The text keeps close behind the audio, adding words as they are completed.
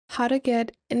How to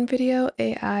get Invideo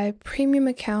AI Premium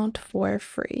account for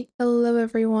free. Hello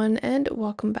everyone and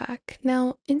welcome back.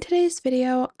 Now in today's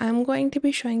video, I'm going to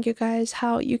be showing you guys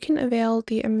how you can avail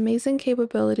the amazing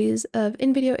capabilities of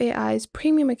Invideo AI's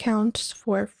premium accounts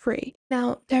for free.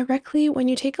 Now directly when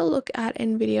you take a look at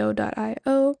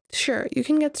Invideo.io, sure, you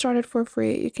can get started for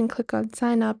free. You can click on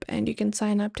sign up and you can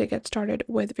sign up to get started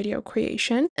with video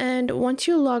creation. And once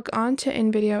you log on to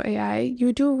Invideo AI,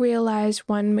 you do realize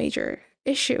one major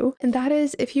issue, and that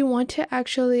is if you want to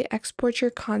actually export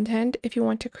your content, if you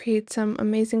want to create some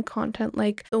amazing content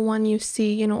like the one you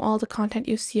see, all the content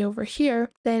you see over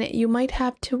here, then you might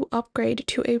have to upgrade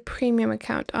to a premium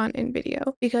account on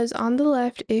Invideo. Because on the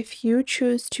left, if you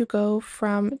choose to go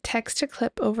from text to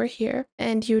clip over here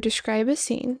and you describe a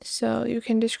scene, so you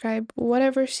can describe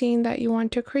whatever scene that you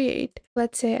want to create.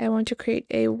 Let's say I want to create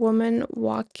a woman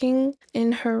walking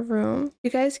in her room. You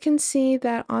guys can see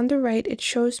that on the right, it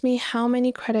shows me how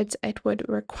many credits it would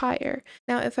require.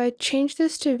 Now, if I change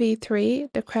this to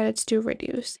V3, the credits do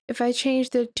reduce. If I change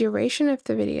the duration of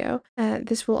the video,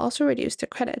 this will also reduce the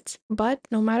credits. But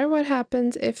no matter what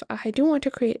happens, if I do want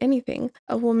to create anything,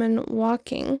 a woman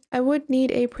walking, I would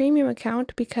need a premium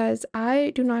account because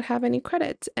I do not have any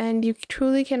credits, and you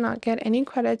truly cannot get any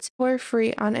credits for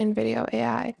free on Invideo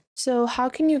AI. So how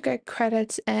can you get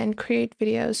credits and create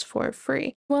videos for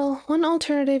free? Well, one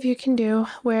alternative you can do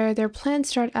where their plans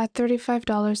start at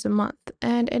 $35 a month,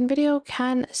 and Invideo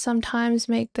can sometimes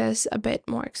make this a bit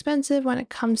more expensive when it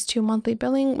comes to monthly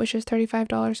billing, which is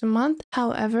 $35 a month.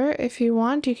 However, if you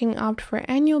want, you can opt for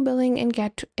annual billing and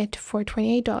get it for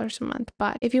 $28 a month.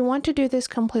 But if you want to do this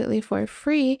completely for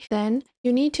free, then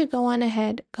you need to go on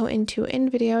ahead, go into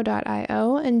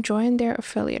Invideo.io and join their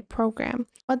affiliate program.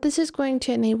 What this is going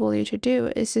to enable you to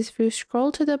do is if you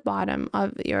scroll to the bottom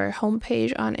of your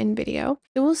homepage on Invideo,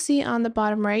 you will see on the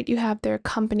bottom right, you have their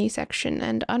company section,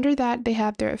 and under that, they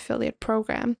have their affiliate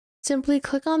program. Simply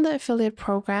click on the affiliate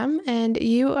program and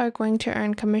you are going to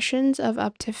earn commissions of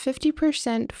up to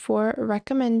 50% for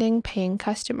recommending paying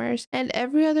customers. And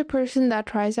every other person that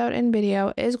tries out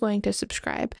Invideo is going to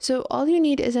subscribe. So all you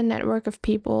need is a network of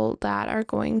people that are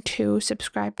going to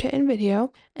subscribe to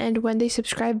Invideo. And when they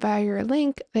subscribe via your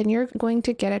link, then you're going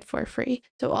to get it for free.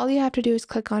 So all you have to do is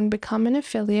click on become an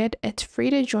affiliate. It's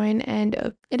free to join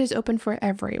and it is open for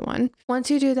everyone. Once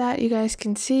you do that, you guys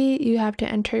can see you have to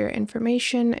enter your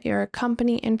information, your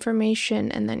company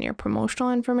information, and then your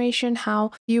promotional information,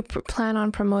 how you plan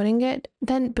on promoting it.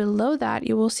 Then below that,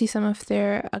 you will see some of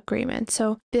their agreements.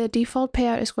 So the default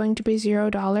payout is going to be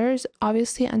 $0.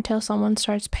 Obviously, until someone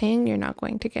starts paying, you're not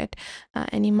going to get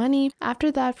any money.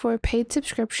 After that, for paid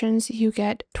subscriptions, you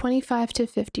get 25 to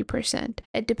 50%.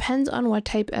 It depends on what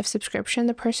type of subscription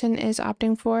the person is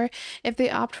opting for. If they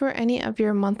opt for any of the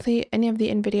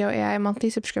Invideo AI monthly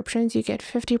subscriptions, you get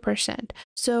 50%.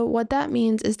 So what that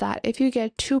means is that if you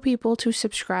get 2 people to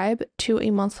subscribe to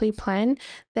a monthly plan,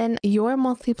 then your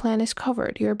monthly plan is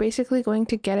covered. You're basically going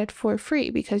to get it for free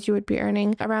because you would be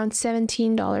earning around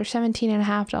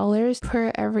 $17.5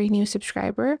 per every new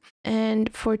subscriber.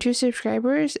 And for 2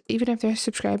 subscribers, even if they're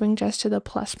subscribing just to the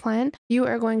Plus plan, you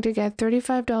are going to get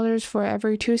 $35 for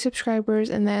every 2 subscribers,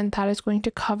 and then that is going to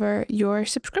cover your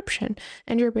subscription.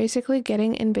 And you're basically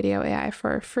getting Invideo AI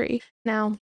for free.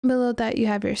 Now, below that, you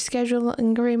have your schedule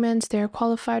agreements, their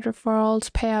qualified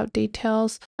referrals, payout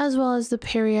details, as well as the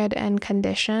period and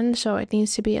condition. So it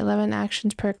needs to be 11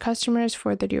 actions per customers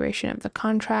for the duration of the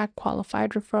contract,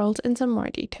 qualified referrals, and some more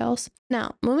details.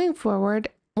 Now, moving forward,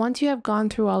 once you have gone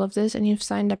through all of this and you've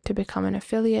signed up to become an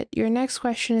affiliate, your next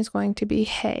question is going to be,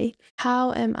 hey,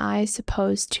 how am I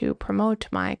supposed to promote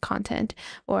my content?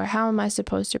 Or how am I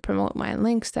supposed to promote my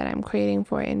links that I'm creating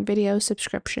for Invideo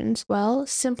subscriptions? Well,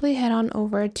 simply head on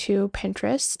over to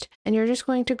Pinterest and you're just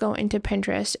going to go into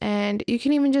Pinterest and you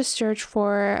can even just search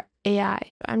for AI.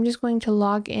 I'm just going to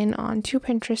log in onto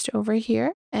Pinterest over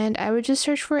here. And I would just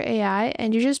search for AI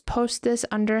and you just post this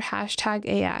under hashtag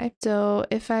AI. So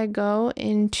if I go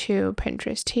into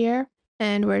Pinterest here,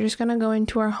 and we're just going to go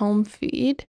into our home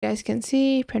feed. You guys can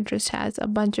see Pinterest has a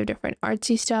bunch of different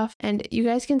artsy stuff, and you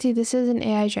guys can see this is an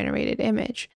AI generated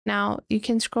image. Now you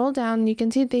can scroll down, you can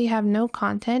see they have no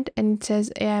content and it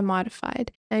says AI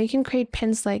modified. Now you can create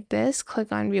pins like this,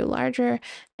 click on view larger,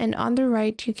 and on the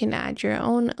right you can add your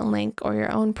own link or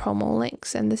your own promo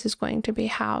links, and this is going to be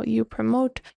how you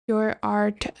promote your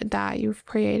art that you've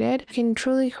created. You can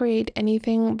truly create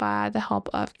anything by the help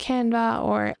of Canva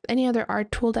or any other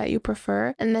art tool that you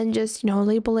prefer, and then just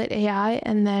label it AI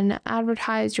and then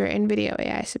advertise your Invideo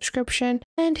AI subscription,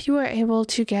 and you are able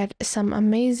to get some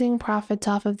amazing profits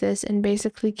off of this and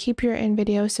basically keep your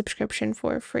Invideo subscription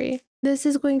for free. This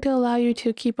is going to allow you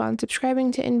to keep on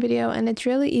subscribing to Invideo, and it's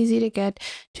really easy to get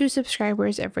 2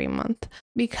 subscribers every month.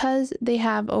 Because they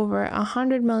have over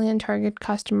 100 million target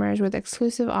customers with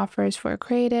exclusive offers for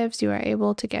creatives, you are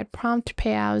able to get prompt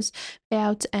payouts,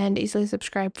 and easily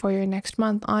subscribe for your next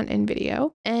month on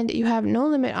Invideo. And you have no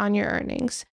limit on your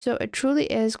earnings. So it truly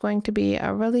is going to be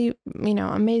a really,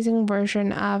 amazing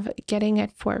version of getting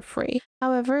it for free.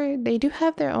 However, they do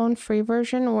have their own free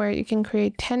version where you can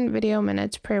create 10 video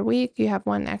minutes per week. You have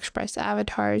 1 Express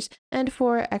avatars and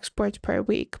 4 exports per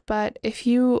week. But if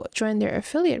you join their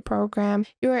affiliate program,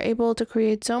 you are able to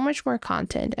create so much more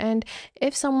content. And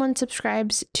if someone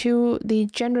subscribes to the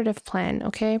generative plan,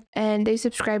 okay, and they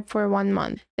subscribe for 1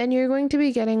 month, then you're going to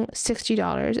be getting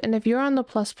 $60. And if you're on the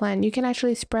plus plan, you can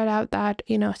actually spread out that,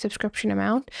 subscription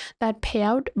amount, that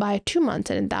payout by 2 months,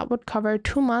 and that would cover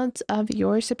 2 months of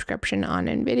your subscription on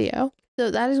Invideo.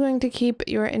 So that is going to keep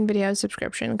your Invideo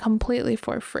subscription completely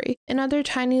for free. Another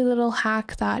tiny little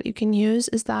hack that you can use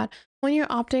is that when you're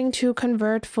opting to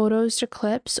convert photos to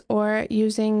clips or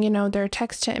using, their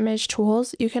text to image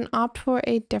tools, you can opt for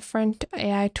a different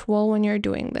AI tool when you're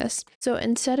doing this. So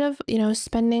instead of,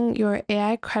 spending your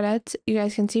AI credits, you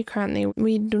guys can see currently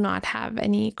we do not have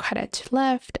any credits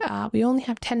left. We only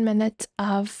have 10 minutes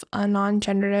of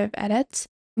non-generative edits.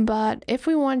 But if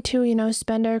we want to,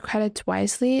 spend our credits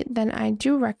wisely, then I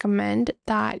do recommend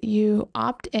that you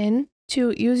opt in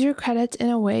to use your credits in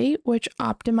a way which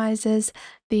optimizes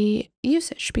the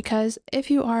usage. Because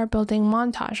if you are building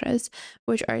montages,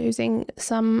 which are using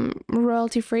some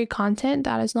royalty-free content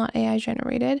that is not AI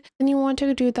generated, then you want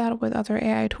to do that with other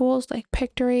AI tools like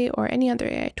Pictory or any other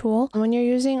AI tool. When you're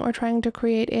using or trying to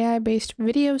create AI-based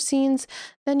video scenes,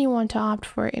 then you want to opt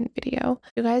for Invideo.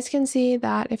 You guys can see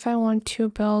that if I want to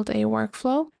build a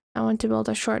workflow, I want to build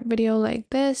a short video like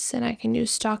this, and I can use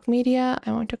stock media.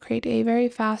 I want to create a very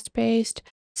fast-paced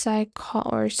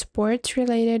or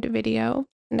sports-related video.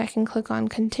 And I can click on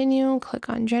continue, click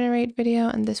on generate video,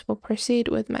 and this will proceed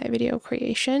with my video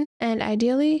creation. And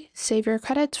ideally, save your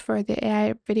credits for the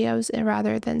AI videos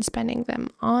rather than spending them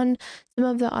on some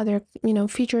of the other,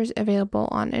 features available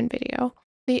on Invideo.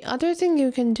 The other thing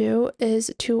you can do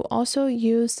is to also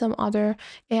use some other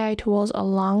AI tools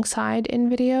alongside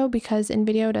Invideo, because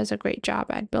Invideo does a great job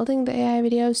at building the AI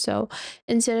videos. So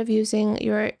instead of using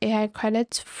your AI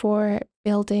credits for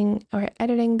building or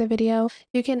editing the video,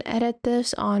 you can edit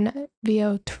this on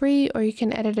VO3 or you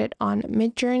can edit it on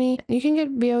Midjourney. You can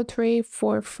get VO3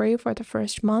 for free for the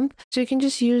first month. So you can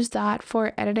just use that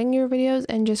for editing your videos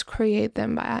and just create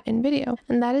them via Invideo.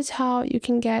 And that is how you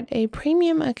can get a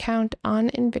premium account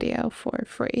on Invideo for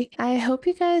free. I hope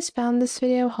you guys found this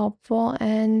video helpful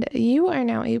and you are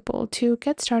now able to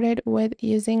get started with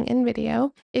using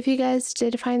Invideo. If you guys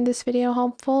did find this video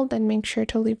helpful, then make sure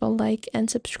to leave a like and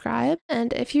subscribe.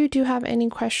 And if you do have any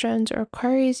questions or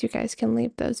queries, you guys can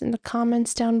leave those in the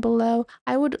comments down below.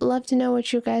 I would love to know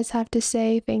what you guys have to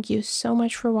say. Thank you so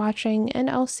much for watching, and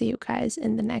I'll see you guys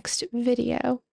in the next video.